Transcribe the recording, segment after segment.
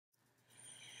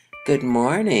Good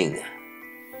morning.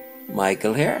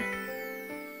 Michael here.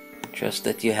 Trust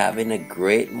that you're having a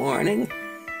great morning.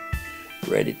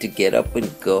 Ready to get up and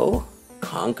go,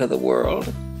 conquer the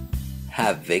world,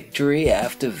 have victory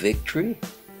after victory,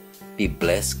 be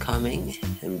blessed coming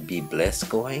and be blessed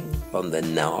going from the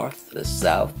north, the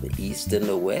south, the east, and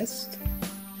the west.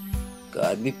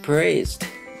 God be praised.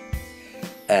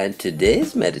 And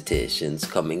today's meditation is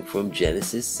coming from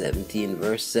Genesis 17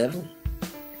 verse 7.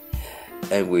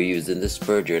 And we're using the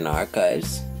Spurgeon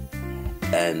archives.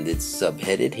 And it's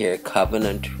subheaded here,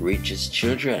 Covenant Reaches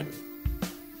Children.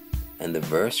 And the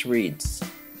verse reads,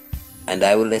 "And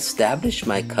I will establish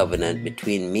my covenant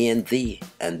between me and thee,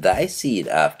 and thy seed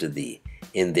after thee,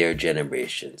 in their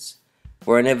generations,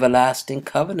 for an everlasting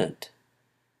covenant,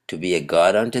 to be a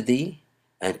God unto thee,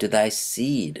 and to thy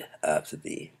seed after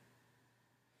thee."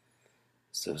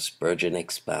 So Spurgeon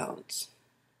expounds,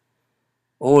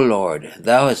 "O Lord,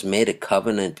 thou hast made a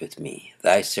covenant with me,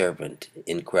 thy servant,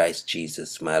 in Christ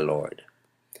Jesus my Lord.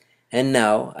 And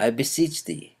now, I beseech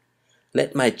thee,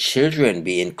 let my children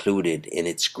be included in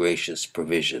its gracious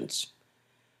provisions.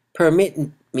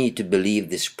 Permit me to believe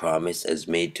this promise as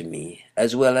made to me,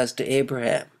 as well as to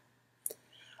Abraham.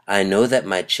 I know that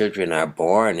my children are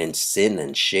born in sin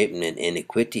and shapen in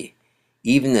iniquity,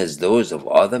 even as those of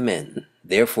other men.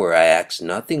 Therefore I ask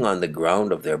nothing on the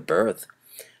ground of their birth.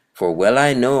 For well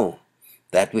I know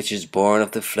that which is born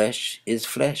of the flesh is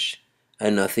flesh,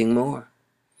 and nothing more.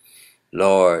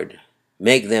 Lord,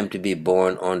 make them to be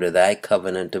born under thy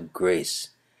covenant of grace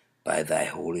by thy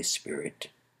Holy Spirit.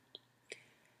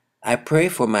 I pray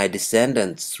for my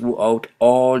descendants throughout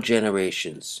all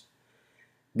generations.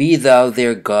 Be thou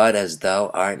their God as thou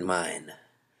art mine.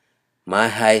 My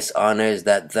highest honor is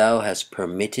that thou hast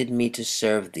permitted me to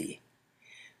serve thee.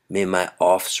 May my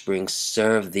offspring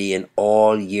serve thee in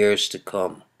all years to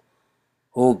come.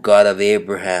 O God of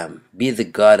Abraham, be the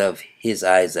God of his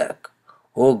Isaac.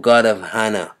 O God of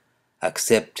Hannah,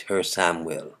 accept her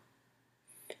Samuel.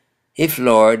 If,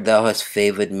 Lord, thou hast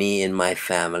favored me in my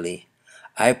family,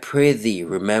 I pray thee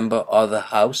remember other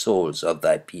households of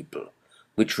thy people,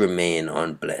 which remain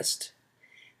unblessed.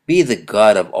 Be the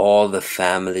God of all the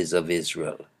families of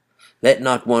Israel. Let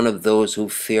not one of those who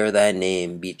fear thy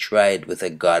name be tried with a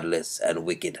godless and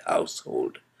wicked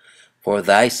household, for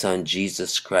thy Son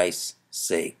Jesus Christ's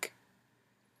sake.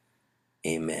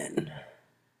 Amen."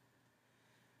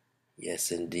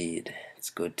 Yes, indeed.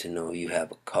 It's good to know you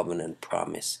have a covenant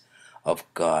promise of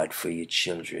God for your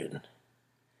children.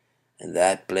 And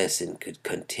that blessing could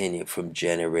continue from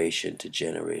generation to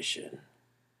generation.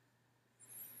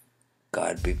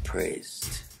 God be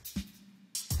praised.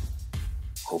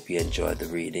 Hope you enjoyed the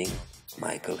reading.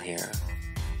 Michael here.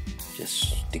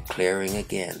 Just declaring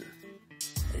again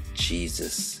that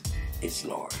Jesus is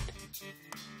Lord.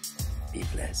 Be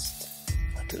blessed.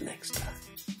 Until next time.